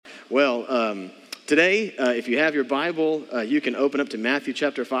Today, if you have your Bible, you can open up to Matthew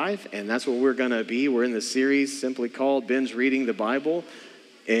chapter 5, and that's where we're going to be. We're in the series simply called Ben's Reading the Bible,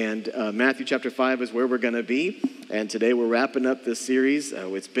 and Matthew chapter 5 is where we're going to be. And today we're wrapping up this series.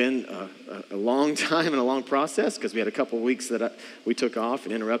 It's been a long time and a long process because we had a couple of weeks that we took off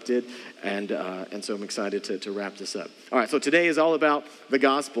and interrupted, and so I'm excited to wrap this up. All right, so today is all about the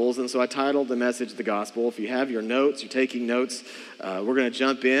Gospels, and so I titled the message The Gospel. If you have your notes, you're taking notes, we're going to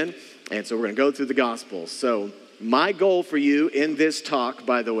jump in. And so we're going to go through the Gospels. So my goal for you in this talk,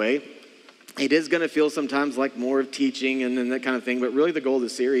 by the way, it is going to feel sometimes like more of teaching and that kind of thing, but really the goal of the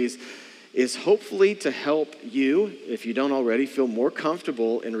series is hopefully to help you, if you don't already, feel more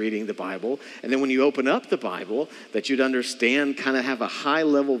comfortable in reading the Bible. And then when you open up the Bible, that you'd understand, kind of have a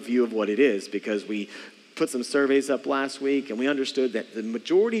high-level view of what it is, because we put some surveys up last week, and we understood that the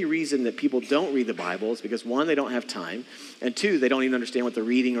majority reason that people don't read the Bible is because, one, they don't have time, and two, they don't even understand what they're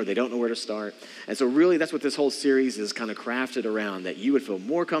reading, or they don't know where to start. And so really that's what this whole series is kind of crafted around, that you would feel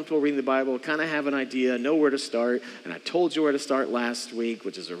more comfortable reading the Bible, kind of have an idea, know where to start. And I told you where to start last week,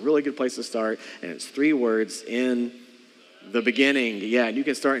 which is a really good place to start, and it's 3 words: in the beginning. Yeah, and you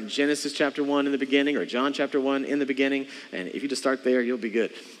can start in Genesis chapter 1 in the beginning, or John chapter 1 in the beginning, and if you just start there, you'll be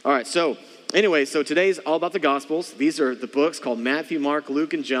good. All right, so today's all about the Gospels. These are the books called Matthew, Mark,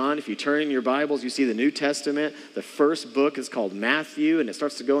 Luke, and John. If you turn in your Bibles, you see the New Testament. The first book is called Matthew, and it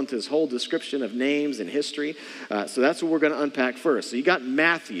starts to go into this whole description of names and history. So that's what we're going to unpack first. So you got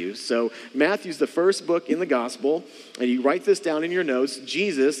Matthew. So Matthew's the first book in the Gospel, and you write this down in your notes.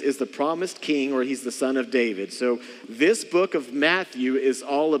 Jesus is the promised king, or he's the son of David. So this book of Matthew is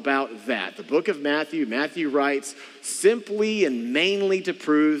all about that. The book of Matthew writes simply and mainly to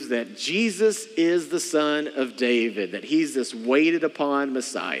prove that Jesus is the son of David, that he's this waited upon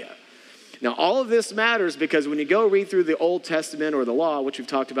Messiah. Now, all of this matters because when you go read through the Old Testament or the law, which we've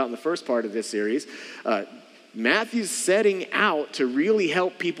talked about in the first part of this series, Matthew's setting out to really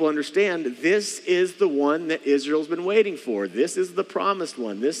help people understand this is the one that Israel's been waiting for. This is the promised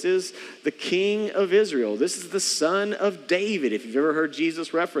one. This is the King of Israel. This is the son of David. If you've ever heard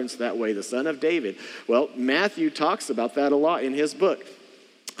Jesus referenced that way, the son of David. Well, Matthew talks about that a lot in his book.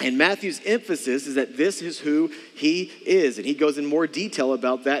 And Matthew's emphasis is that this is who he is. And he goes in more detail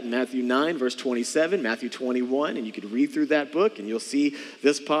about that in Matthew 9, verse 27, Matthew 21. And you could read through that book and you'll see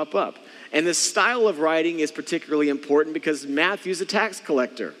this pop up. And the style of writing is particularly important because Matthew's a tax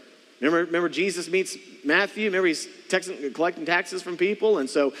collector. Remember Jesus meets Matthew? Remember he's collecting taxes from people? And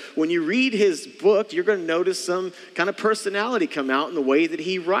so when you read his book, you're going to notice some kind of personality come out in the way that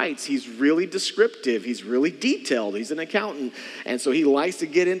he writes. He's really descriptive. He's really detailed. He's an accountant. And so he likes to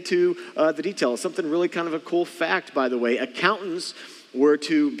get into the details. Something really kind of a cool fact, by the way. Accountants were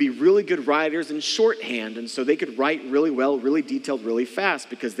to be really good writers in shorthand, and so they could write really well, really detailed, really fast,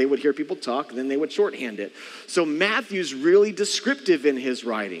 because they would hear people talk, and then they would shorthand it. So Matthew's really descriptive in his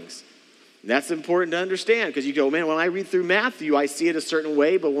writings. That's important to understand, because you go, man, when I read through Matthew, I see it a certain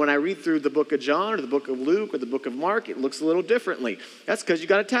way, but when I read through the book of John or the book of Luke or the book of Mark, it looks a little differently. That's because you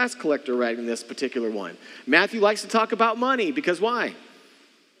got a tax collector writing this particular one. Matthew likes to talk about money, because why?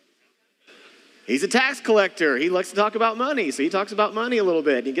 He's a tax collector. He likes to talk about money. So he talks about money a little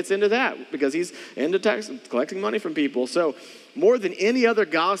bit. He gets into that because he's into collecting money from people. So more than any other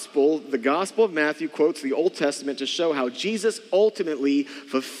gospel, the Gospel of Matthew quotes the Old Testament to show how Jesus ultimately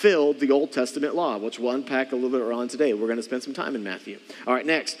fulfilled the Old Testament law, which we'll unpack a little bit on today. We're going to spend some time in Matthew. All right,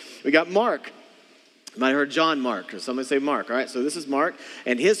 next, we got Mark. You might have heard John Mark, or somebody say Mark. All right, so this is Mark.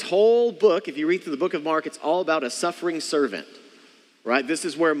 And his whole book, if you read through the book of Mark, it's all about a suffering servant. Right? This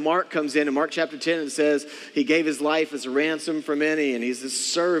is where Mark comes in Mark chapter 10, it says he gave his life as a ransom for many, and he's this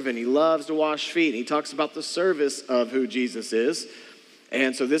servant. He loves to wash feet. And he talks about the service of who Jesus is.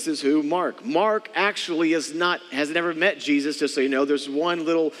 And so this is who Mark actually has never met Jesus, just so you know. There's one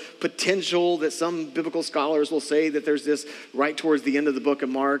little potential that some biblical scholars will say that there's this right towards the end of the book of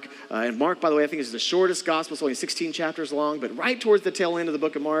Mark. And Mark, by the way, I think is the shortest gospel. It's only 16 chapters long. But right towards the tail end of the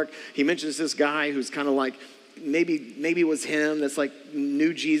book of Mark, he mentions this guy who's kind of like, maybe it was him that's like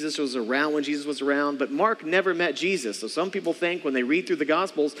knew Jesus, was around when Jesus was around, but Mark never met Jesus. So some people think when they read through the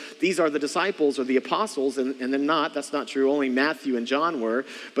Gospels, these are the disciples or the apostles, and they're not. That's not true. Only Matthew and John were.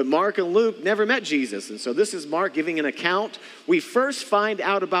 But Mark and Luke never met Jesus. And so this is Mark giving an account. We first find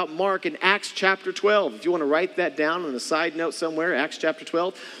out about Mark in Acts chapter 12. If you want to write that down on a side note somewhere, Acts chapter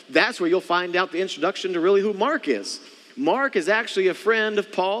 12, that's where you'll find out the introduction to really who Mark is. Mark is actually a friend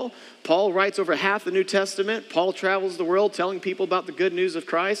of Paul. Paul writes over half the New Testament. Paul travels the world telling people about the good news of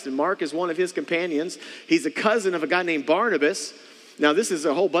Christ, and Mark is one of his companions. He's a cousin of a guy named Barnabas. Now, this is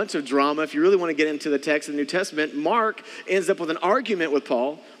a whole bunch of drama. If you really want to get into the text of the New Testament, Mark ends up with an argument with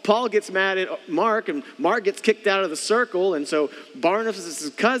Paul. Paul gets mad at Mark, and Mark gets kicked out of the circle, and so Barnabas is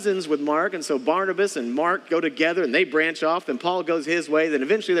cousins with Mark, and so Barnabas and Mark go together, and they branch off, then Paul goes his way, then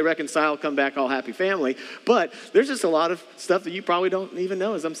eventually they reconcile, come back, all happy family. But there's just a lot of stuff that you probably don't even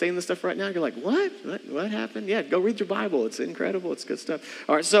know. As I'm saying this stuff right now, you're like, what happened? Yeah, go read your Bible. It's incredible. It's good stuff.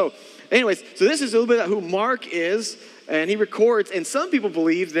 All right, so anyways, so this is a little bit of who Mark is, and he records, and some people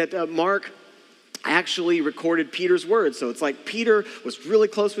believe that Mark actually recorded Peter's words. So it's like Peter was really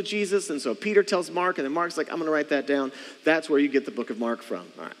close with Jesus, and so Peter tells Mark, and then Mark's like, I'm going to write that down. That's where you get the book of Mark from.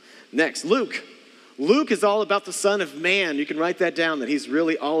 All right. Next, Luke. Luke is all about the Son of Man. You can write that down, that he's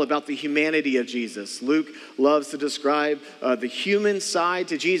really all about the humanity of Jesus. Luke loves to describe the human side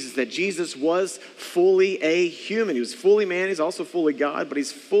to Jesus, that Jesus was fully a human. He was fully man. He's also fully God, but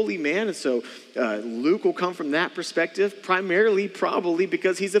he's fully man. And so Luke will come from that perspective, primarily probably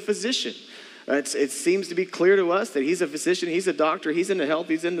because he's a physician. It seems to be clear to us that he's a physician, he's a doctor, he's into health,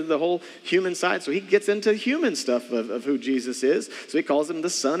 he's into the whole human side. So he gets into human stuff of who Jesus is. So he calls him the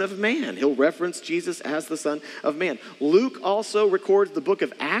Son of Man. He'll reference Jesus as the Son of Man. Luke also records the book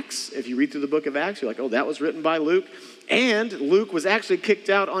of Acts. If you read through the book of Acts, you're like, oh, that was written by Luke. And Luke was actually kicked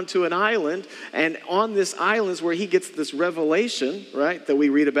out onto an island, and on this island is where he gets this revelation, right, that we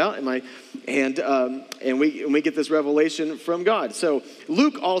read about. And we get this revelation from God. So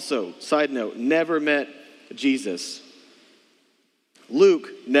Luke also, side note, never met Jesus. Luke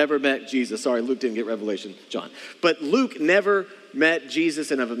never met Jesus. Sorry, Luke didn't get revelation, John. But Luke never met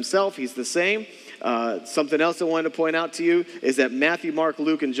Jesus in of himself. He's the same. Something else I wanted to point out to you is that Matthew, Mark,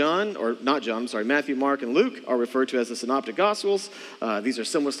 Luke, and John, or not John, I'm sorry, Matthew, Mark, and Luke are referred to as the Synoptic Gospels. These are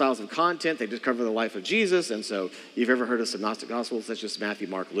similar styles of content. They just cover the life of Jesus. And so if you've ever heard of Synoptic Gospels, that's just Matthew,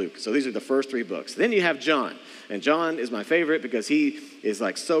 Mark, Luke. So these are the first three books. Then you have John. And John is my favorite because he is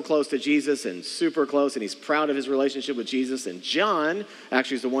like so close to Jesus and super close, and he's proud of his relationship with Jesus. And John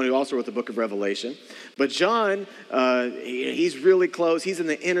actually is the one who also wrote the book of Revelation. But John, he's really close. He's in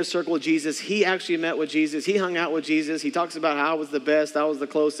the inner circle of Jesus. He actually met with Jesus. He hung out with Jesus. He talks about how I was the best. I was the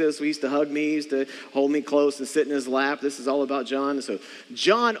closest. He used to hug me. He used to hold me close and sit in his lap. This is all about John. And so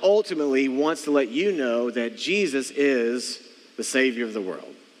John ultimately wants to let you know that Jesus is the Savior of the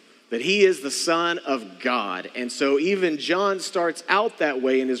world, that he is the Son of God. And so even John starts out that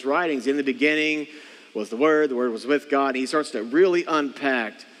way in his writings. In the beginning was the Word was with God. And he starts to really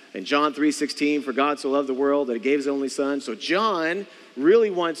unpack in John 3:16, for God so loved the world that he gave his only Son. So John really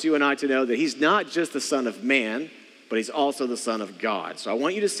wants you and I to know that he's not just the Son of Man, but he's also the Son of God. So I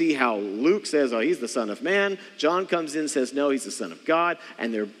want you to see how Luke says, oh, he's the Son of Man. John comes in and says, no, he's the Son of God,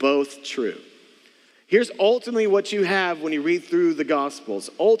 and they're both true. Here's ultimately what you have when you read through the Gospels.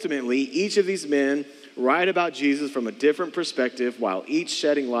 Ultimately, each of these men write about Jesus from a different perspective, while each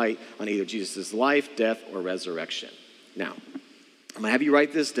shedding light on either Jesus' life, death, or resurrection. Now, I'm going to have you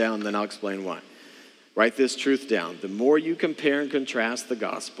write this down, then I'll explain why. Write this truth down. The more you compare and contrast the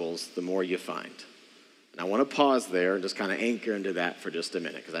Gospels, the more you find. And I want to pause there and just kind of anchor into that for just a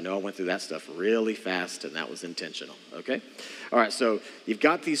minute, because I know I went through that stuff really fast, and that was intentional, okay? All right, so you've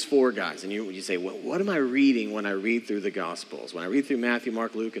got these four guys, and you say, well, what am I reading when I read through the Gospels? When I read through Matthew,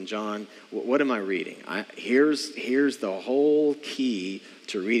 Mark, Luke, and John, what am I reading? Here's the whole key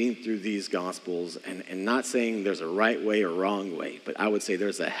to reading through these Gospels, and not saying there's a right way or wrong way, but I would say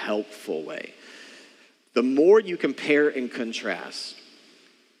there's a helpful way. The more you compare and contrast,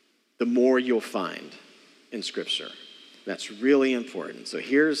 the more you'll find in Scripture. That's really important. So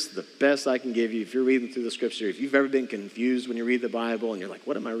here's the best I can give you. If you're reading through the Scripture, if you've ever been confused when you read the Bible and you're like,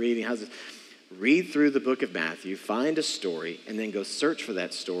 what am I reading? How's this? Read through the book of Matthew, find a story, and then go search for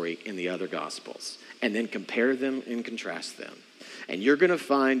that story in the other Gospels. And then compare them and contrast them. And you're going to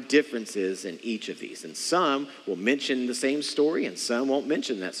find differences in each of these. And some will mention the same story, and some won't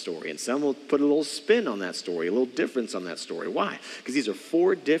mention that story. And some will put a little spin on that story, a little difference on that story. Why? Because these are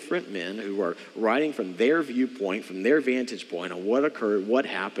four different men who are writing from their viewpoint, from their vantage point on what occurred, what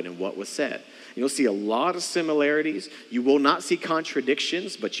happened, and what was said. You'll see a lot of similarities. You will not see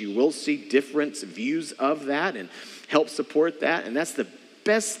contradictions, but you will see different views of that and help support that. And that's the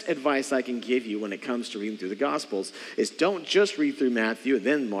best advice I can give you when it comes to reading through the Gospels is don't just read through Matthew,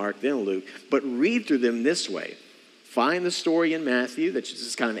 then Mark, then Luke, but read through them this way. Find the story in Matthew that you're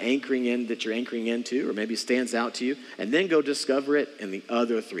just kind of anchoring into, or maybe stands out to you, and then go discover it in the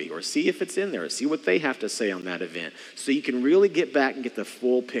other three, or see if it's in there, or see what they have to say on that event, so you can really get back and get the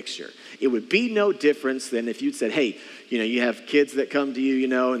full picture. It would be no difference than if you'd said, hey, you have kids that come to you,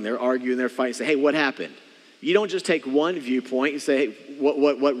 and they're arguing, they're fighting, say, hey, what happened? You don't just take one viewpoint, you say, hey,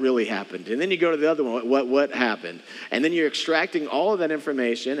 what really happened? And then you go to the other one, what happened? And then you're extracting all of that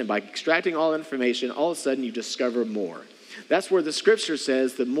information, and by extracting all that information, all of a sudden you discover more. That's where the scripture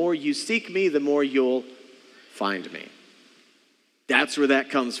says, the more you seek me, the more you'll find me. That's where that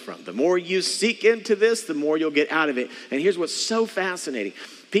comes from. The more you seek into this, the more you'll get out of it. And here's what's so fascinating.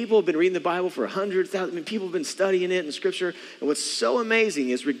 People have been reading the Bible for hundreds, thousands. I mean, people have been studying it in Scripture. And what's so amazing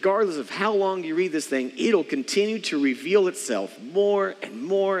is regardless of how long you read this thing, it'll continue to reveal itself more and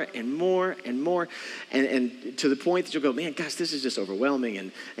more and more and more. And to the point that you'll go, man, gosh, this is just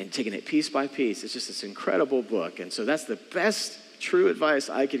overwhelming. And taking it piece by piece. It's just this incredible book. And so that's the best true advice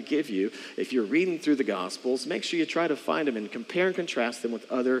I could give you if you're reading through the Gospels. Make sure you try to find them and compare and contrast them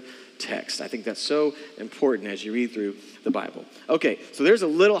with other texts. I think that's so important as you read through the Bible. Okay, so there's a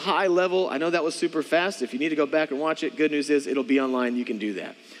little high level. I know that was super fast. If you need to go back and watch it, good news is it'll be online. You can do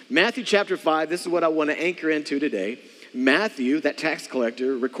that. Matthew chapter 5, this is what I want to anchor into today. Matthew, that tax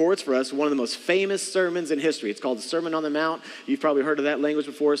collector, records for us one of the most famous sermons in history. It's called the Sermon on the Mount. You've probably heard of that language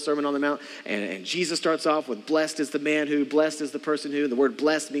before, Sermon on the Mount. And Jesus starts off with, blessed is the man who, blessed is the person who. And the word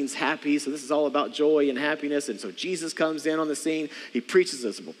blessed means happy. So this is all about joy and happiness. And so Jesus comes in on the scene. He preaches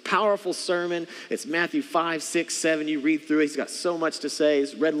this powerful sermon. It's Matthew 5, 6, 7. You read through it. He's got so much to say.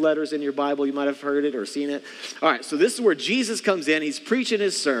 It's red letters in your Bible. You might have heard it or seen it. All right, so this is where Jesus comes in. He's preaching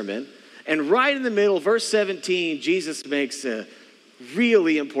his sermon. And right in the middle, verse 17, Jesus makes a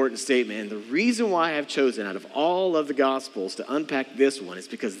really important statement. And the reason why I've chosen out of all of the Gospels to unpack this one is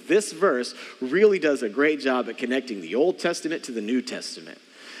because this verse really does a great job at connecting the Old Testament to the New Testament.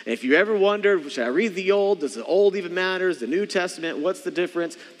 And if you ever wondered, should I read the Old? Does the Old even matter? Is the New Testament? What's the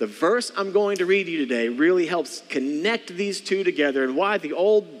difference? The verse I'm going to read you today really helps connect these two together and why the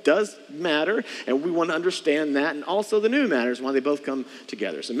Old does matter. And we want to understand that. And also the New matters, why they both come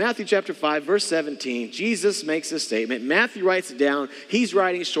together. So Matthew chapter 5, verse 17, Jesus makes this statement. Matthew writes it down. He's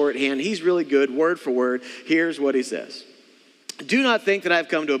writing shorthand. He's really good, word for word. Here's what he says. Do not think that I've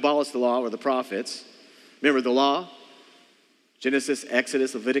come to abolish the law or the prophets. Remember the law? Genesis,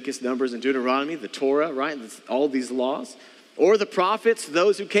 Exodus, Leviticus, Numbers, and Deuteronomy, the Torah, right? All these laws. Or the prophets,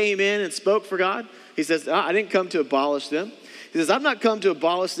 those who came in and spoke for God. He says, I didn't come to abolish them. He says, I've not come to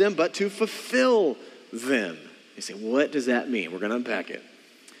abolish them, but to fulfill them. You say, what does that mean? We're going to unpack it.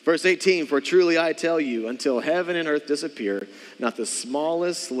 Verse 18, for truly I tell you, until heaven and earth disappear, not the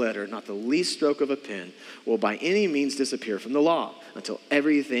smallest letter, not the least stroke of a pen will by any means disappear from the law until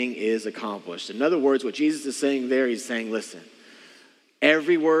everything is accomplished. In other words, what Jesus is saying there, he's saying, listen,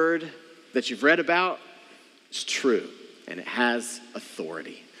 every word that you've read about is true, and it has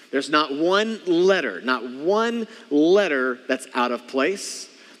authority. There's not one letter that's out of place.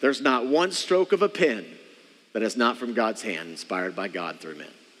 There's not one stroke of a pen that is not from God's hand, inspired by God through men.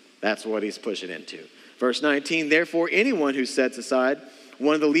 That's what he's pushing into. Verse 19, therefore anyone who sets aside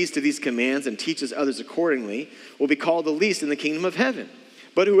one of the least of these commands and teaches others accordingly will be called the least in the kingdom of heaven.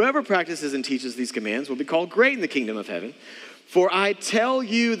 But whoever practices and teaches these commands will be called great in the kingdom of heaven. For I tell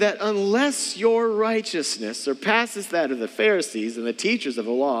you that unless your righteousness surpasses that of the Pharisees and the teachers of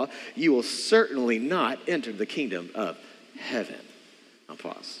the law, you will certainly not enter the kingdom of heaven. I'll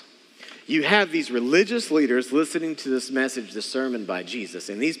pause. You have these religious leaders listening to this message, this sermon by Jesus,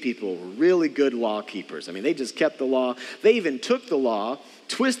 and these people were really good law keepers. I mean, they just kept the law. They even took the law,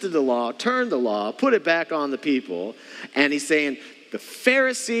 twisted the law, turned the law, put it back on the people, and he's saying, the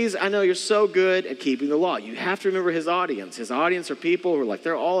Pharisees, I know you're so good at keeping the law. You have to remember his audience. His audience are people who are like,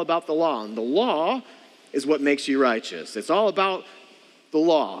 they're all about the law. And the law is what makes you righteous. It's all about the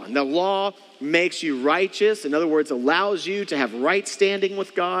law. And the law makes you righteous. In other words, allows you to have right standing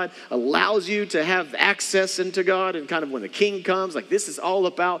with God, allows you to have access into God. And kind of when the king comes, like this is all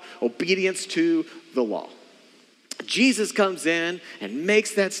about obedience to the law. Jesus comes in and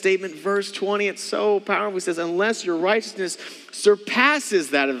makes that statement. Verse 20, it's so powerful. He says, unless your righteousness surpasses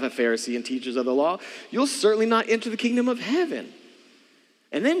that of the Pharisee and teachers of the law, you'll certainly not enter the kingdom of heaven.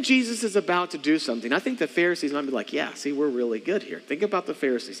 And then Jesus is about to do something. I think the Pharisees might be like, yeah, see, we're really good here. Think about the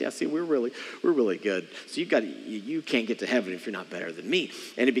Pharisees. Yeah, see, we're really good. So you can't get to heaven if you're not better than me.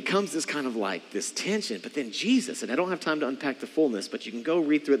 And it becomes this kind of like this tension. But then Jesus, and I don't have time to unpack the fullness, but you can go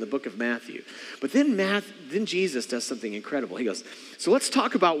read through it in the book of Matthew. But then Jesus does something incredible. He goes, so let's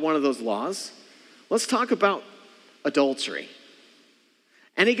talk about one of those laws. Let's talk about adultery.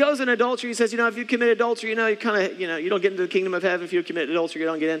 And he goes in adultery. He says, if you commit adultery, you don't get into the kingdom of heaven. If you commit adultery, you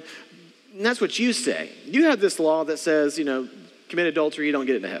don't get in. And that's what you say. You have this law that says, commit adultery, you don't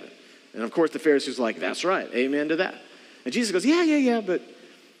get into heaven. And of course, the Pharisees are like, that's right. Amen to that. And Jesus goes, yeah, but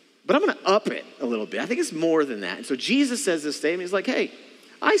I'm going to up it a little bit. I think it's more than that. And so Jesus says this statement. He's like, hey,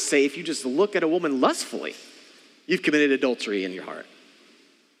 I say if you just look at a woman lustfully, you've committed adultery in your heart.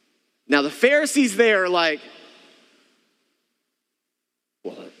 Now, the Pharisees there are like,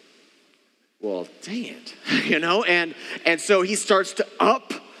 well, dang it, and so he starts to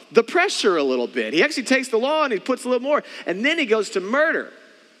up the pressure a little bit. He actually takes the law and he puts a little more, and then he goes to murder.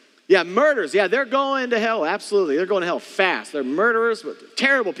 Yeah, murders. Yeah, they're going to hell. Absolutely, they're going to hell fast. They're murderers,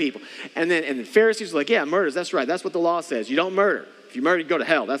 terrible people. And then the Pharisees are like, yeah, murders. That's right. That's what the law says. You don't murder. If you murder, you go to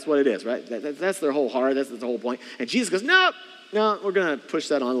hell. That's what it is, right? That's their whole heart. That's the whole point. And Jesus goes, no, we're going to push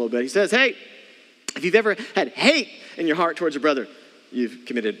that on a little bit. He says, hey, if you've ever had hate in your heart towards your brother, you've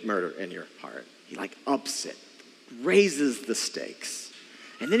committed murder in your heart. He ups it, raises the stakes.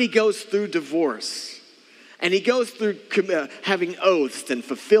 And then he goes through divorce. And he goes through having oaths and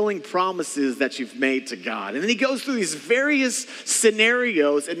fulfilling promises that you've made to God. And then he goes through these various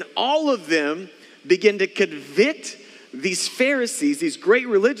scenarios, and all of them begin to convict these Pharisees, these great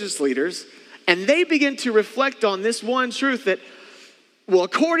religious leaders, and they begin to reflect on this one truth that, well,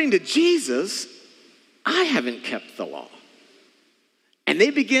 according to Jesus, I haven't kept the law. And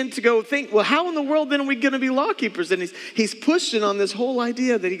they begin to go think, well, how in the world then are we going to be law keepers? And he's pushing on this whole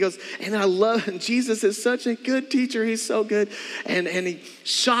idea that he goes, and Jesus is such a good teacher. He's so good. And he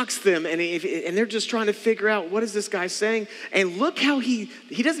shocks them, and they're just trying to figure out, what is this guy saying? And look how he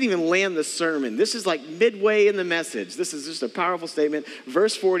doesn't even land the sermon. This is midway in the message. This is just a powerful statement.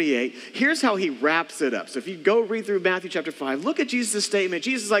 Verse 48, here's how he wraps it up. So if you go read through Matthew chapter 5, look at Jesus' statement.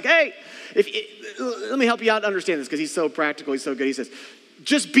 Jesus is like, hey, let me help you out understand this, because he's so practical. He's so good. He says,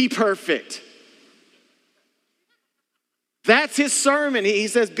 just be perfect. That's his sermon. He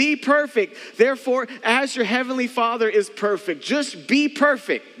says, be perfect. Therefore, as your heavenly Father is perfect, just be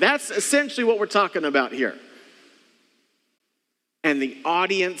perfect. That's essentially what we're talking about here. And the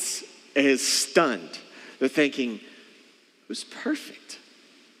audience is stunned. They're thinking, who's perfect?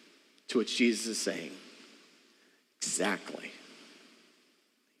 To which Jesus is saying, exactly.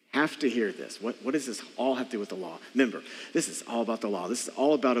 Have to hear this. What does this all have to do with the law? Remember, this is all about the law. This is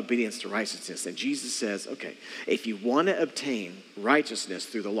all about obedience to righteousness. And Jesus says, okay, if you want to obtain righteousness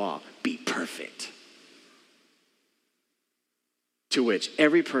through the law, be perfect. To which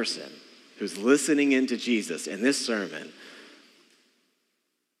every person who's listening into Jesus in this sermon,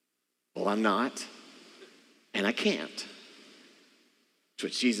 well, I'm not, and I can't. To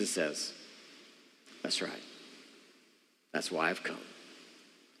which Jesus says, that's right. That's why I've come.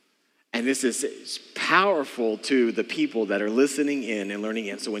 And this is powerful to the people that are listening in and learning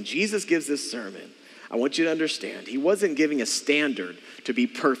in. So when Jesus gives this sermon, I want you to understand, he wasn't giving a standard to be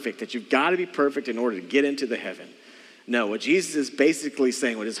perfect, that you've got to be perfect in order to get into the heaven. No, what Jesus is basically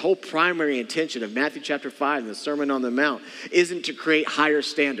saying, what his whole primary intention of Matthew chapter 5 and the Sermon on the Mount isn't to create higher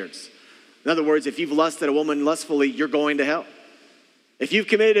standards. In other words, if you've lusted a woman lustfully, you're going to hell. If you've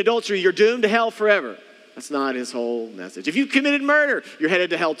committed adultery, you're doomed to hell forever. That's not his whole message. If you've committed murder, you're headed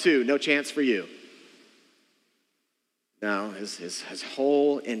to hell too. No chance for you. No, his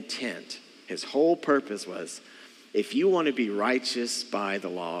whole intent, his whole purpose was, if you want to be righteous by the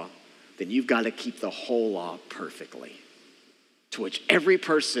law, then you've got to keep the whole law perfectly. To which every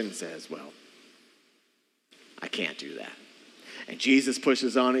person says, well, I can't do that. And Jesus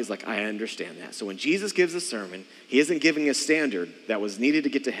pushes on. He's like, I understand that. So when Jesus gives a sermon, he isn't giving a standard that was needed to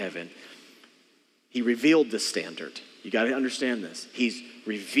get to heaven. He revealed the standard. You got to understand this. He's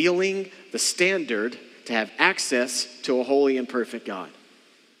revealing the standard to have access to a holy and perfect God.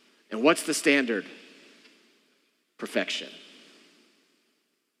 And what's the standard? Perfection.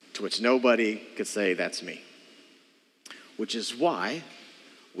 To which nobody could say, that's me. Which is why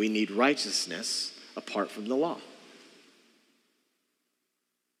we need righteousness apart from the law.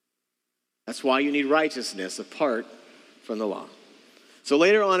 That's why you need righteousness apart from the law. So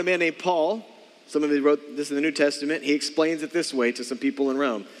later on, a man named Paul, some of you wrote this in the New Testament, he explains it this way to some people in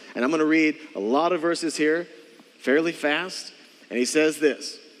Rome. And I'm going to read a lot of verses here fairly fast. And he says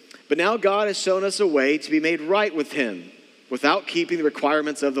this, but now God has shown us a way to be made right with him without keeping the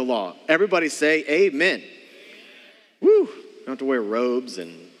requirements of the law. Everybody say amen. Woo! You don't have to wear robes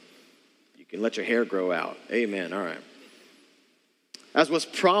and you can let your hair grow out. Amen. All right. As was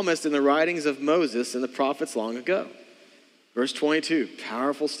promised in the writings of Moses and the prophets long ago. Verse 22,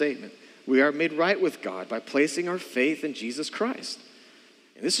 powerful statement. We are made right with God by placing our faith in Jesus Christ.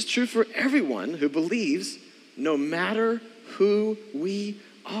 And this is true for everyone who believes, no matter who we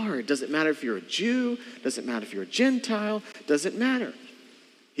are. It doesn't matter if you're a Jew, doesn't matter if you're a Gentile, doesn't matter.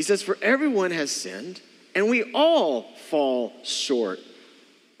 He says, for everyone has sinned, and we all fall short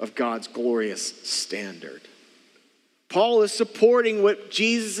of God's glorious standard. Paul is supporting what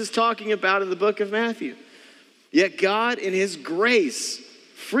Jesus is talking about in the book of Matthew. Yet God, in his grace,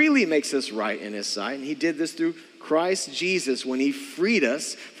 freely makes us right in his sight. And he did this through Christ Jesus when he freed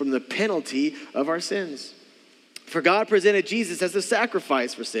us from the penalty of our sins. For God presented Jesus as the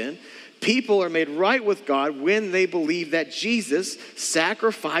sacrifice for sin, People are made right with God when they believe that Jesus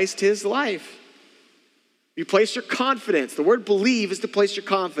sacrificed his life. You place your confidence. The word believe is to place your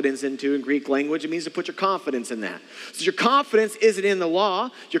confidence into in Greek language. It means to put your confidence in that. So your confidence isn't in the law.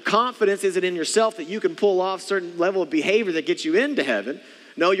 Your confidence isn't in yourself that you can pull off certain level of behavior that gets you into heaven.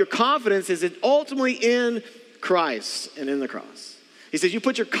 No, your confidence is ultimately in Christ and in the cross. He says you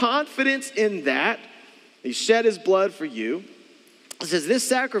put your confidence in that. He shed his blood for you. It says this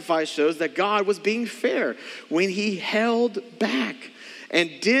sacrifice shows that God was being fair when he held back and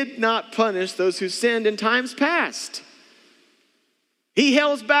did not punish those who sinned in times past. He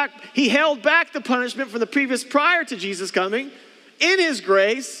held back the punishment from the previous prior to Jesus coming in his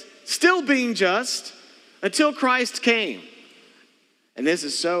grace, still being just, until Christ came. And this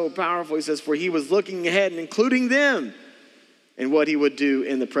is so powerful. He says, for he was looking ahead and including them in what he would do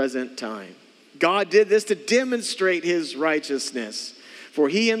in the present time. God did this to demonstrate his righteousness. For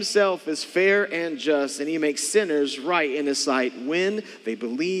he himself is fair and just, and he makes sinners right in his sight when they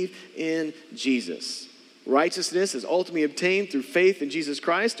believe in Jesus. Righteousness is ultimately obtained through faith in Jesus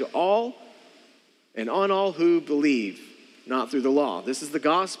Christ to all and on all who believe, not through the law. This is the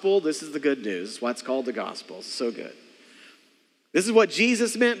gospel. This is the good news. This is why it's called the gospel. It's so good. This is what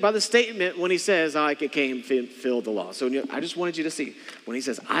Jesus meant by the statement when he says, I came to fulfill the law. So I just wanted you to see, when he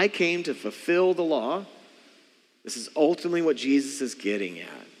says, I came to fulfill the law, this is ultimately what Jesus is getting at.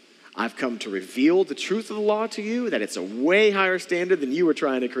 I've come to reveal the truth of the law to you, that it's a way higher standard than you were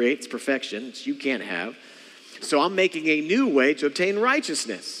trying to create. It's perfection, which you can't have. So I'm making a new way to obtain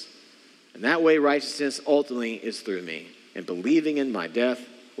righteousness. And that way, righteousness ultimately is through me and believing in my death,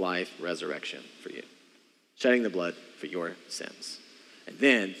 life, resurrection for you. Shedding the blood for your sins. And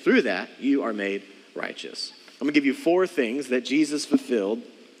then through that, you are made righteous. I'm going to give you 4 things that Jesus fulfilled,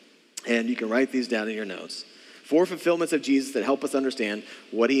 and you can write these down in your notes. 4 fulfillments of Jesus that help us understand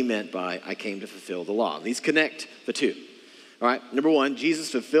what he meant by I came to fulfill the law. These connect the two. All right, number 1,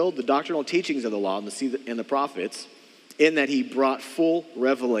 Jesus fulfilled the doctrinal teachings of the law and the prophets in that he brought full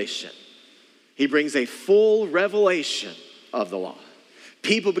revelation. He brings a full revelation of the law.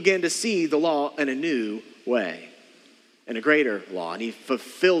 People begin to see the law in a new way, in a greater law, and he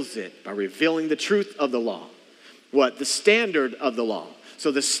fulfills it by revealing the truth of the law. What? The standard of the law.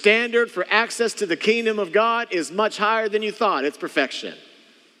 So the standard for access to the kingdom of God is much higher than you thought. It's perfection.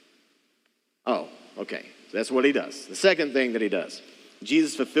 Oh, okay. So that's what he does. The second thing that he does,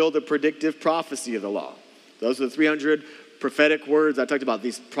 Jesus fulfilled the predictive prophecy of the law. Those are the 300 prophetic words I talked about,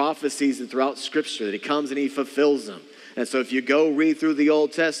 these prophecies throughout Scripture that he comes and he fulfills them. And so if you go read through the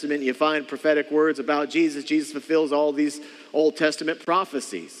Old Testament, you find prophetic words about Jesus. Jesus fulfills all these Old Testament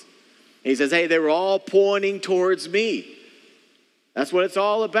prophecies. And he says, hey, they were all pointing towards me. That's what it's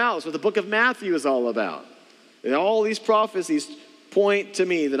all about. That's what the book of Matthew is all about. And all these prophecies point to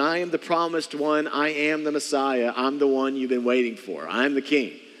me that I am the promised one. I am the Messiah. I'm the one you've been waiting for. I'm the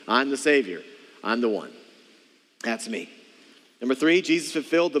King. I'm the Savior. I'm the one. That's me. Number 3, Jesus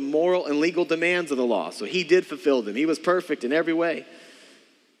fulfilled the moral and legal demands of the law. So he did fulfill them. He was perfect in every way.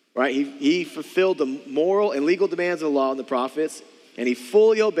 Right? He fulfilled the moral and legal demands of the law and the prophets, and he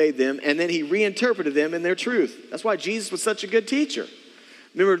fully obeyed them, and then he reinterpreted them in their truth. That's why Jesus was such a good teacher.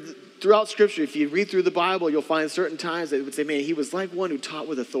 Remember, throughout Scripture, if you read through the Bible, you'll find certain times that it would say, man, he was like one who taught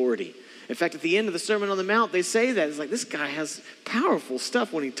with authority. In fact, at the end of the Sermon on the Mount, they say that. It's like, this guy has powerful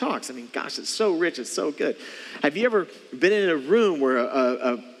stuff when he talks. I mean, gosh, it's so rich. It's so good. Have you ever been in a room where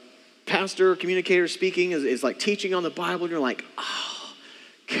a pastor or communicator speaking is like teaching on the Bible, and you're like, oh,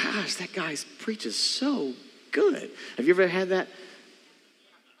 gosh, that guy preaches so good. Have you ever had that?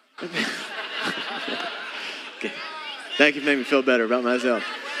 Okay. Thank you for making me feel better about myself.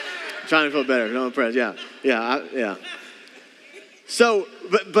 I'm trying to feel better. No impressed. Yeah. So,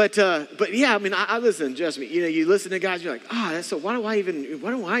 but yeah, I mean, I listen. Trust me. You know, you listen to guys. You're like, that's so. Why do I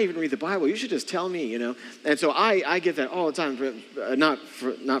even read the Bible? You should just tell me. You know. And so I get that all the time. Not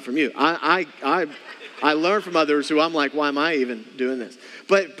from you. I learn from others who I'm like, why am I even doing this?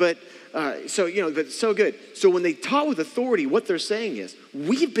 But so good. So when they taught with authority, what they're saying is,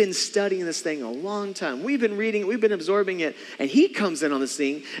 we've been studying this thing a long time. We've been reading it. We've been absorbing it. And he comes in on this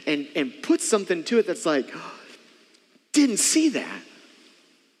thing and puts something to it that's like, didn't see that.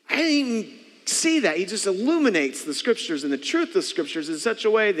 I didn't even see that. He just illuminates the Scriptures and the truth of the Scriptures in such a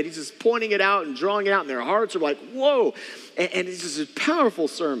way that he's just pointing it out and drawing it out, and their hearts are like, whoa. And it's just a powerful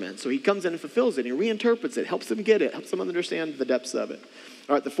sermon. So he comes in and fulfills it. He reinterprets it, helps them get it, helps them understand the depths of it.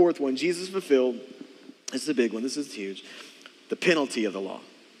 All right, the 4th one, Jesus fulfilled, this is a big one, this is huge, the penalty of the law.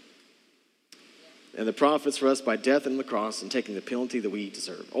 And the prophets for us by death and the cross and taking the penalty that we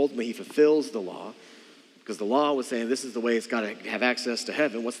deserve. Ultimately, he fulfills the law Because the law was saying this is the way it's got to have access to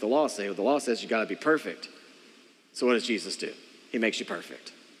heaven. What's the law say? Well, the law says you got to be perfect. So what does Jesus do? He makes you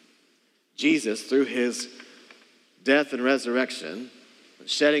perfect. Jesus, through his death and resurrection,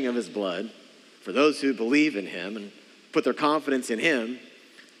 shedding of his blood, for those who believe in him and put their confidence in him,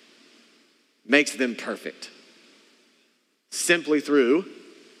 makes them perfect. Simply through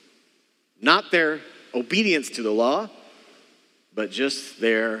not their obedience to the law, but just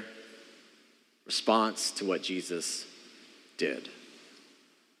their response to what Jesus did.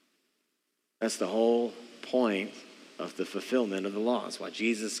 That's the whole point of the fulfillment of the law. That's why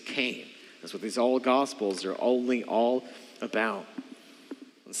Jesus came. That's what these all Gospels are only all about.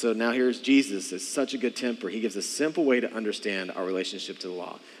 And so now here's Jesus. It's such a good temper. He gives a simple way to understand our relationship to the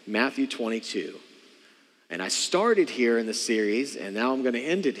law. Matthew 22. And I started here in this series, and now I'm going to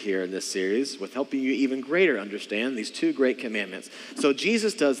end it here in this series with helping you even greater understand these two great commandments. So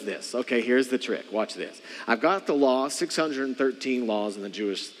Jesus does this. Okay, here's the trick. Watch this. I've got the law, 613 laws in the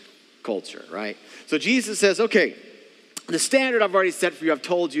Jewish culture, right? So Jesus says, okay, the standard I've already set for you, I've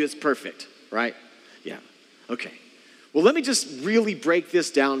told you it's perfect, right? Yeah, okay. Well, let me just really break this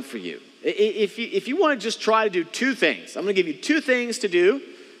down for you. If you want to just try to do two things, I'm going to give you two things to do.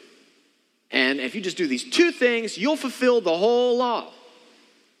 And if you just do these two things, you'll fulfill the whole law.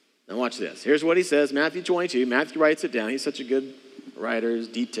 Now watch this. Here's what he says, Matthew 22. Matthew writes it down. He's such a good writer. He's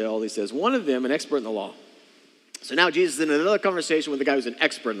detailed. He says, one of them, an expert in the law. So now Jesus is in another conversation with the guy who's an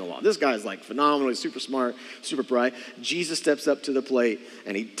expert in the law. This guy's like phenomenal. He's super smart, super bright. Jesus steps up to the plate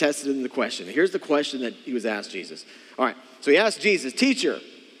and he tested him the question. Here's the question that he was asked Jesus. All right, so he asked Jesus, teacher,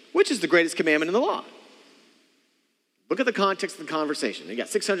 which is the greatest commandment in the law? Look at the context of the conversation. You got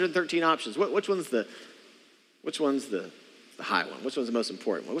 613 options. Which one's the high one? Which one's the most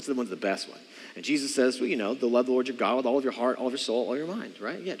important one? Which one's the best one? And Jesus says, well, to love the Lord your God with all of your heart, all of your soul, all your mind,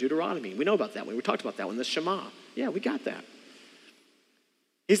 right? Yeah, Deuteronomy. We know about that one. We talked about that one, the Shema. Yeah, we got that.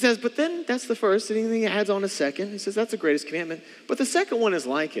 He says, but then that's the first, and then he adds on a second. He says, that's the greatest commandment. But the second one is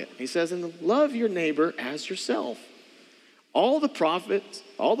like it. He says, and love your neighbor as yourself. All the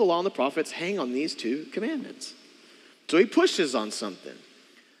law and the prophets hang on these two commandments. So he pushes on something.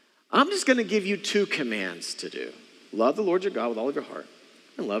 I'm just going to give you two commands to do. Love the Lord your God with all of your heart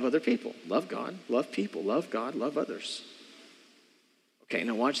and love other people. Love God, love people, love God, love others. Okay,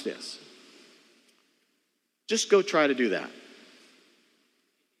 now watch this. Just go try to do that.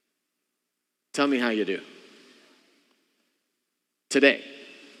 Tell me how you do. Today.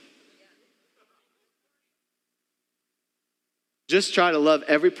 Just try to love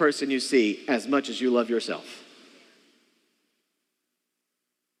every person you see as much as you love yourself.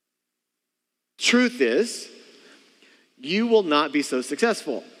 Truth is, you will not be so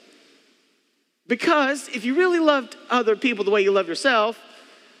successful. Because if you really loved other people the way you love yourself,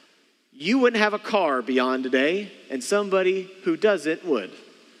 you wouldn't have a car beyond today, and somebody who doesn't would.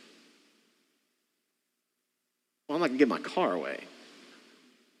 Well, I'm not going to give my car away,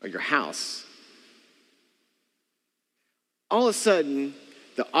 or your house. All of a sudden,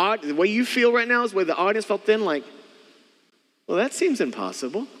 the way you feel right now is the way the audience felt then, like, well, that seems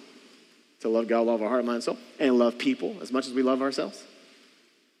impossible. To love God, love our heart, mind, and soul, and love people as much as we love ourselves.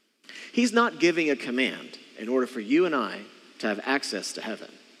 He's not giving a command in order for you and I to have access to heaven.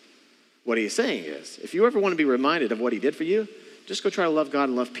 What he's saying is, if you ever want to be reminded of what he did for you, just go try to love God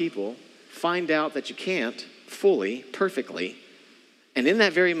and love people, find out that you can't fully, perfectly, and in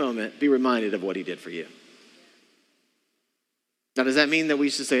that very moment, be reminded of what he did for you. Now, does that mean that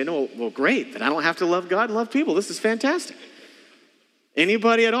we should say, no, well, great, that I don't have to love God and love people? This is fantastic.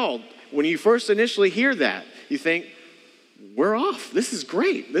 Anybody at all? When you first initially hear that, you think, we're off. This is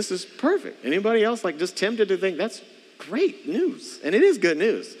great. This is perfect. Anybody else just tempted to think that's great news? And it is good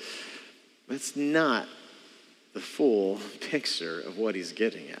news. But it's not the full picture of what he's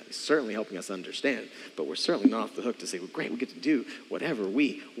getting at. He's certainly helping us understand, but we're certainly not off the hook to say, well, great, we get to do whatever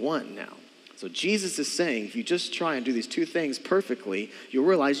we want now. So Jesus is saying, if you just try and do these two things perfectly, you'll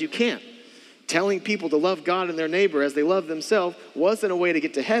realize you can't. Telling people to love God and their neighbor as they love themselves wasn't a way to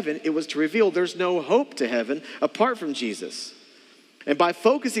get to heaven. It was to reveal there's no hope to heaven apart from Jesus. And by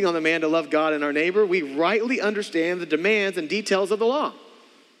focusing on the man to love God and our neighbor, we rightly understand the demands and details of the law.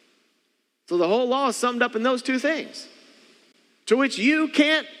 So the whole law is summed up in those two things, to which you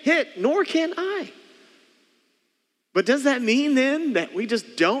can't hit, nor can I. But does that mean then that we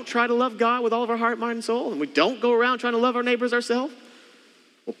just don't try to love God with all of our heart, mind, and soul, and we don't go around trying to love our neighbors ourselves?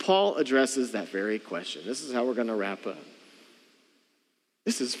 Well, Paul addresses that very question. This is how we're going to wrap up.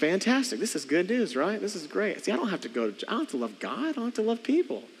 This is fantastic. This is good news, right? This is great. See, I don't have to love God. I don't have to love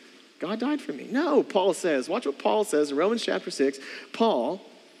people. God died for me. No, Paul says, watch what Paul says in Romans chapter 6. Paul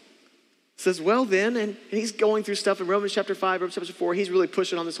says, well then, and he's going through stuff in Romans chapter 5, Romans chapter 4. He's really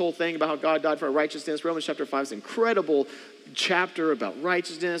pushing on this whole thing about how God died for our righteousness. Romans chapter 5 is an incredible chapter about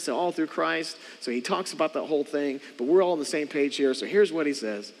righteousness and all through Christ. So he talks about that whole thing, but we're all on the same page here. So here's what he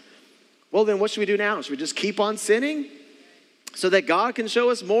says. Well then, what should we do now? Should we just keep on sinning so that God can show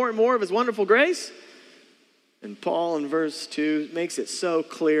us more and more of his wonderful grace? And Paul in verse 2 makes it so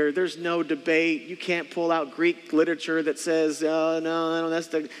clear. There's no debate. You can't pull out Greek literature that says, oh, no,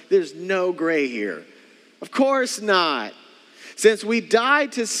 there's no gray here. Of course not. Since we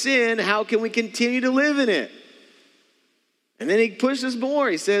died to sin, how can we continue to live in it? And then he pushes more.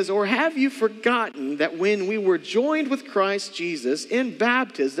 He says, or have you forgotten that when we were joined with Christ Jesus in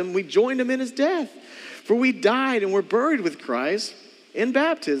baptism, we joined him in his death? For we died and were buried with Christ in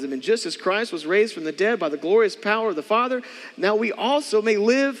baptism, and just as Christ was raised from the dead by the glorious power of the Father, now we also may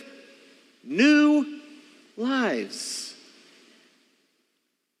live new lives.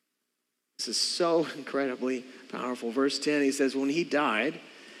 This is so incredibly powerful. Verse 10, he says, when he died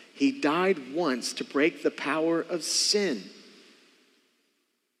once to break the power of sin.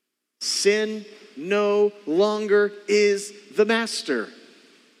 Sin no longer is the master.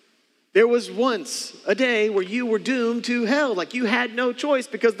 There was once a day where you were doomed to hell, like you had no choice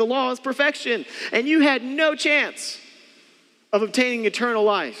because the law is perfection, and you had no chance of obtaining eternal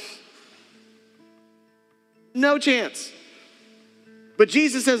life. No chance. But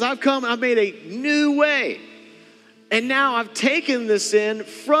Jesus says, I've come and I've made a new way. And now I've taken the sin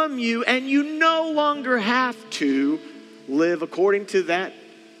from you, and you no longer have to live according to that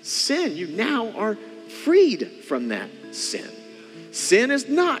sin. You now are freed from that sin. Sin is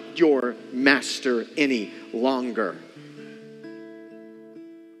not your master any longer.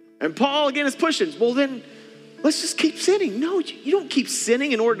 And Paul again is pushing. Well then, let's just keep sinning. No, you don't keep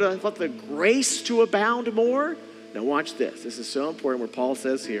sinning in order to let the grace to abound more. Now watch this. This is so important where Paul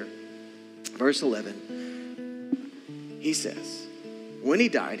says here. Verse 11. He says, when he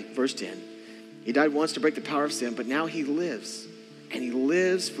died, verse 10, he died once to break the power of sin, but now he lives. And he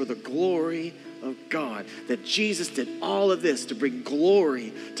lives for the glory of God. That Jesus did all of this to bring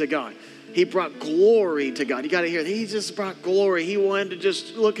glory to God. He brought glory to God. You got to hear, he just brought glory. He wanted to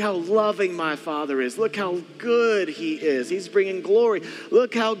just look how loving my Father is. Look how good he is. He's bringing glory.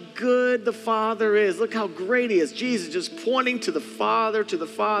 Look how good the Father is. Look how great he is. Jesus just pointing to the Father, to the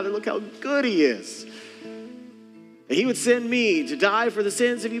Father. Look how good he is. And he would send me to die for the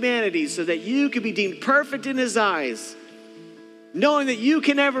sins of humanity so that you could be deemed perfect in his eyes. Knowing that you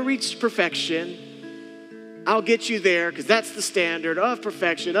can never reach perfection, I'll get you there because that's the standard of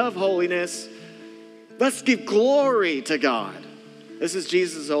perfection, of holiness. Let's give glory to God. This is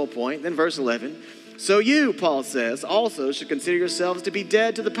Jesus' whole point. Then verse 11. So you, Paul says, also should consider yourselves to be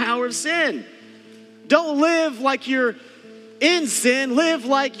dead to the power of sin. Don't live like you're in sin. Live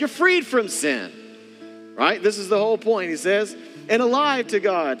like you're freed from sin. Right? This is the whole point. He says, and alive to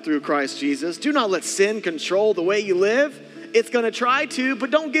God through Christ Jesus. Do not let sin control the way you live. It's going to try to,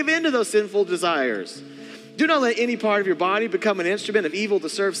 but don't give in to those sinful desires. Do not let any part of your body become an instrument of evil to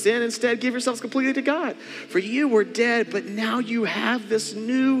serve sin. Instead, give yourselves completely to God. For you were dead, but now you have this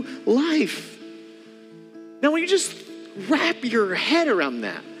new life. Now, when you just wrap your head around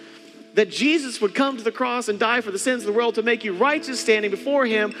that Jesus would come to the cross and die for the sins of the world to make you righteous standing before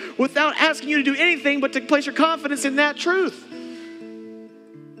him without asking you to do anything but to place your confidence in that truth.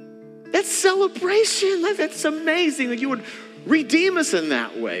 That's celebration. That's amazing that you would redeem us in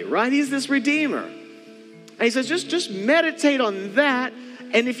that way, right? He's this redeemer. And he says, just meditate on that.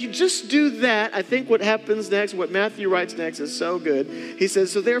 And if you just do that, I think what happens next, what Matthew writes next is so good. He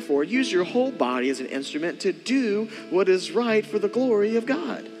says, so therefore, use your whole body as an instrument to do what is right for the glory of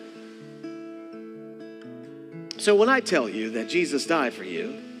God. So when I tell you that Jesus died for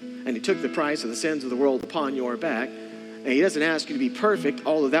you, and he took the price of the sins of the world upon your back, and he doesn't ask you to be perfect,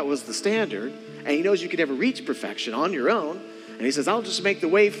 although that was the standard. And he knows you could never reach perfection on your own. And he says, I'll just make the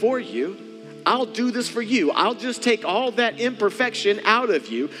way for you. I'll do this for you. I'll just take all that imperfection out of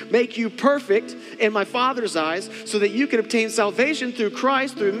you, make you perfect in my Father's eyes so that you can obtain salvation through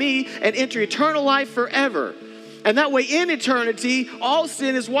Christ, through me, and enter eternal life forever. And that way in eternity, all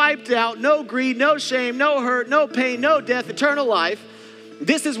sin is wiped out. No greed, no shame, no hurt, no pain, no death, eternal life.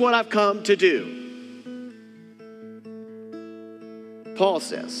 This is what I've come to do. Paul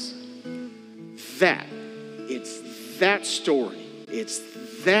says that it's that story, it's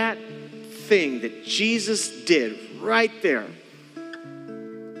that thing that Jesus did right there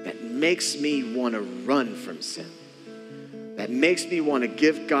that makes me want to run from sin, that makes me want to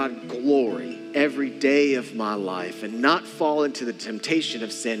give God glory every day of my life and not fall into the temptation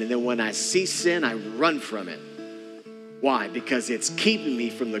of sin. And then when I see sin, I run from it. Why? Because it's keeping me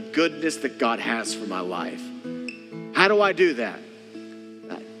from the goodness that God has for my life. How do I do that?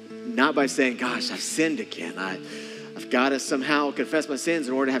 Not by saying, gosh, I've sinned again. I've got to somehow confess my sins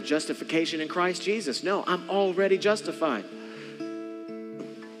in order to have justification in Christ Jesus. No, I'm already justified.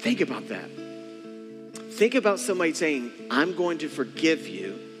 Think about that. Think about somebody saying, I'm going to forgive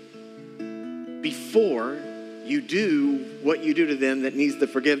you before you do what you do to them that needs the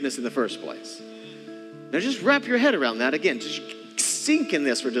forgiveness in the first place. Now just wrap your head around that again. Just sink in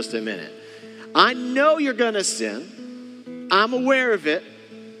this for just a minute. I know you're going to sin. I'm aware of it,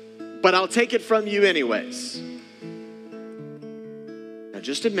 but I'll take it from you anyways. Now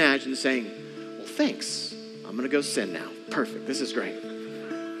just imagine saying, well, thanks. I'm going to go sin now. Perfect. This is great.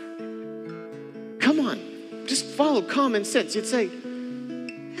 Come on. Just follow common sense. You'd say,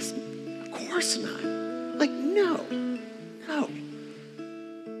 yes, of course not. Like, no.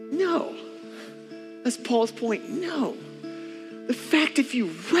 That's Paul's point. No. The fact, if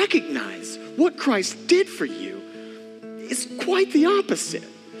you recognize what Christ did for you, is quite the opposite.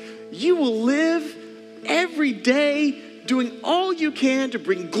 You will live every day doing all you can to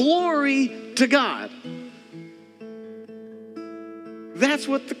bring glory to God. That's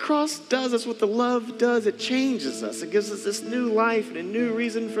what the cross does. That's what the love does. It changes us. It gives us this new life and a new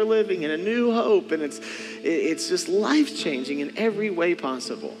reason for living and a new hope. And it's just life-changing in every way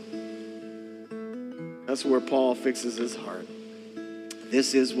possible. That's where Paul fixes his heart.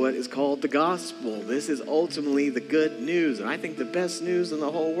 This is what is called the gospel. This is ultimately the good news. And I think the best news in the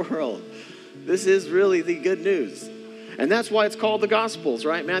whole world. This is really the good news. And that's why it's called the Gospels,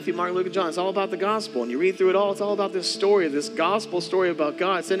 right? Matthew, Mark, Luke, and John. It's all about the gospel. And you read through it all, it's all about this story, this gospel story about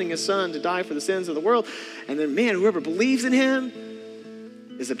God sending his son to die for the sins of the world. And then, man, whoever believes in him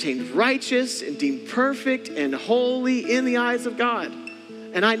is obtained righteous and deemed perfect and holy in the eyes of God.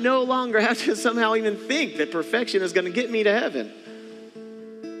 And I no longer have to somehow even think that perfection is going to get me to heaven.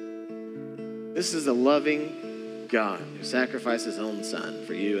 This is a loving God who sacrificed his own son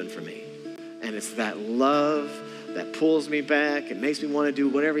for you and for me. And it's that love that pulls me back and makes me want to do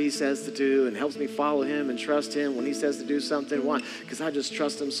whatever he says to do and helps me follow him and trust him when he says to do something. Why? Because I just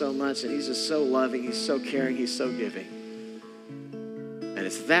trust him so much and he's just so loving, he's so caring, he's so giving. And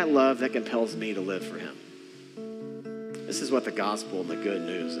it's that love that compels me to live for him. This is what the gospel and the good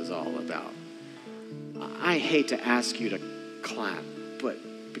news is all about. I hate to ask you to clap, but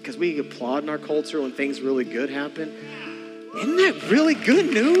because we applaud in our culture when things really good happen, isn't that really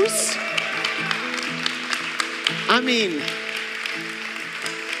good news? I mean,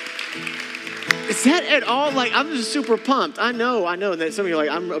 is that at all like, I'm just super pumped. I know that some of you are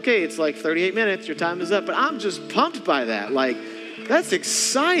like, okay, it's like 38 minutes, your time is up, but I'm just pumped by that. Like, that's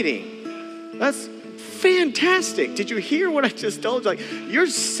exciting. That's fantastic. Did you hear what I just told you? Like, you're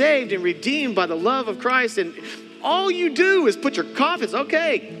saved and redeemed by the love of Christ, and all you do is put your confidence,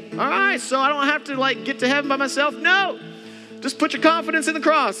 okay, all right, so I don't have to like get to heaven by myself. No, just put your confidence in the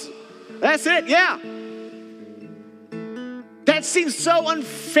cross. That's it, yeah. That seems so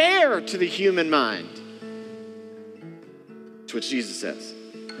unfair to the human mind. That's what Jesus says.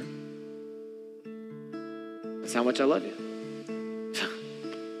 That's how much I love you.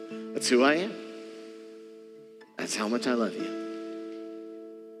 That's who I am. That's how much I love you.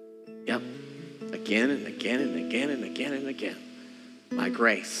 Yep. Again and again and again and again and again. My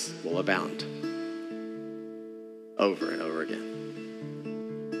grace will abound. Over and over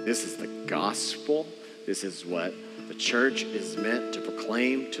again. This is the gospel. This is what the church is meant to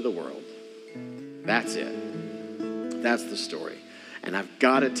proclaim to the world. That's it. That's the story. And I've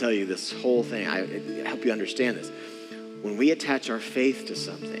got to tell you this whole thing. I help you understand this. When we attach our faith to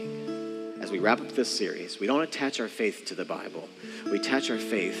something, as we wrap up this series, we don't attach our faith to the Bible. We attach our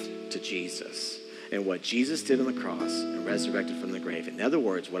faith to Jesus and what Jesus did on the cross and resurrected from the grave. In other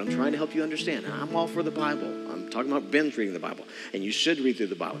words, what I'm trying to help you understand, and I'm all for the Bible. I'm talking about Ben's reading the Bible, and you should read through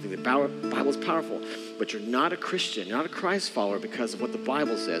the Bible. I think the Bible is powerful, but you're not a Christian, you're not a Christ follower because of what the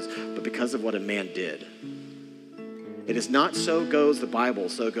Bible says, but because of what a man did. It is not so goes the Bible,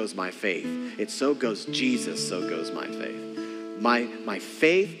 so goes my faith. It's so goes Jesus, so goes my faith. My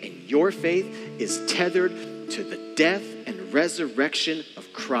faith and your faith is tethered to the death and resurrection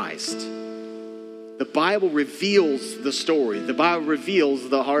of Christ. The Bible reveals the story. The Bible reveals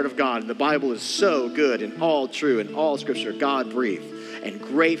the heart of God. The Bible is so good and all true and all scripture, God-breathed, and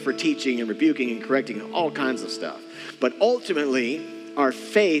great for teaching and rebuking and correcting and all kinds of stuff. But ultimately, our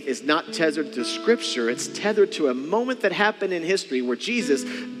faith is not tethered to scripture. It's tethered to a moment that happened in history where Jesus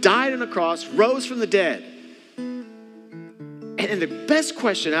died on a cross, rose from the dead. And the best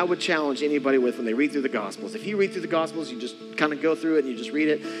question I would challenge anybody with when they read through the Gospels, if you read through the Gospels, you just kind of go through it and you just read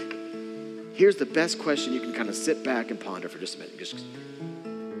it. here's the best question you can kind of sit back and ponder for just a minute. Just,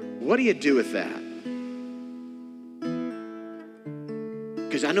 what do you do with that?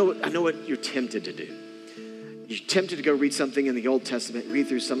 Because I know what you're tempted to do. You're tempted to go read something in the Old Testament, read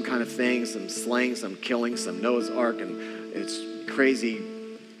through some kind of thing, some slaying, some killing, some Noah's Ark, and it's crazy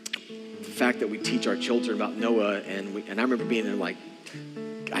the fact that we teach our children about Noah, and I remember being in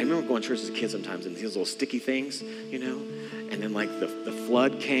I remember going to church as a kid sometimes, and these little sticky things, and then the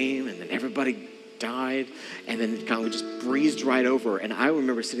flood came, and then everybody died, and then kind of just breezed right over, and I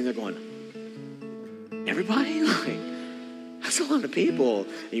remember sitting there going, everybody? That's a lot of people.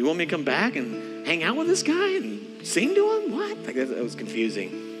 And you want me to come back and hang out with this guy and sing to him? What? That was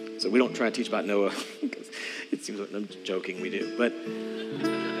confusing. So we don't try to teach about Noah because it seems like I'm joking, we do. But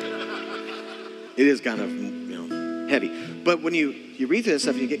it is kind of, heavy. But when you read through this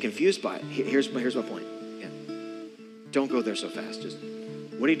stuff and you get confused by it, here's my point. Yeah. Don't go there so fast. Just,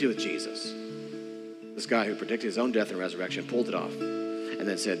 what do you do with Jesus? This guy who predicted his own death and resurrection, pulled it off, and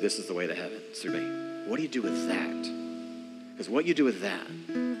then said, this is the way to heaven. It's through me. What do you do with that? Because what you do with that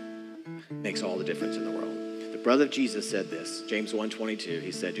makes all the difference in the world. The brother of Jesus said this, James 1:22.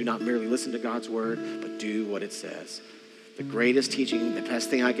 He said, do not merely listen to God's word, but do what it says. The greatest teaching, the best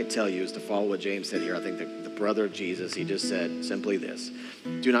thing I could tell you is to follow what James said here. I think the brother of Jesus, he just said simply this.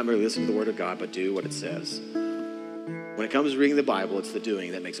 Do not merely listen to the word of God, but do what it says. When it comes to reading the Bible, it's the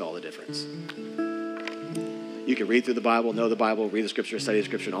doing that makes all the difference. You can read through the Bible, know the Bible, read the scripture, study the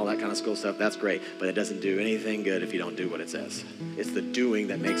scripture, and all that kind of school stuff. That's great, but it doesn't do anything good if you don't do what it says. It's the doing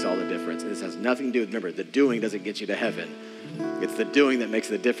that makes all the difference. And this has nothing to do with, remember, the doing doesn't get you to heaven. It's the doing that makes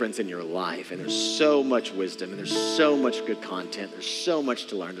the difference in your life. And there's so much wisdom, and there's so much good content. There's so much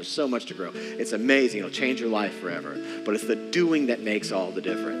to learn. There's so much to grow. It's amazing. It'll change your life forever. But it's the doing that makes all the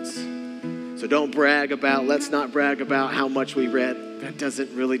difference. So don't let's not brag about how much we read. That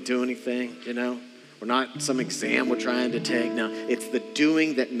doesn't really do anything, We're not some exam we're trying to take. No, it's the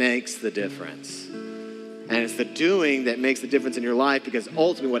doing that makes the difference. And it's the doing that makes the difference in your life, because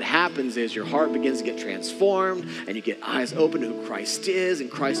ultimately what happens is your heart begins to get transformed and you get eyes open to who Christ is,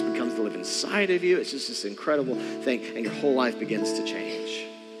 and Christ becomes to live inside of you. It's just this incredible thing, and your whole life begins to change.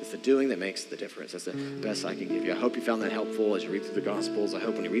 It's the doing that makes the difference. That's the best I can give you. I hope you found that helpful as you read through the Gospels. I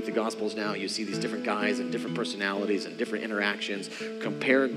hope when you read the Gospels now, you see these different guys and different personalities and different interactions. Compare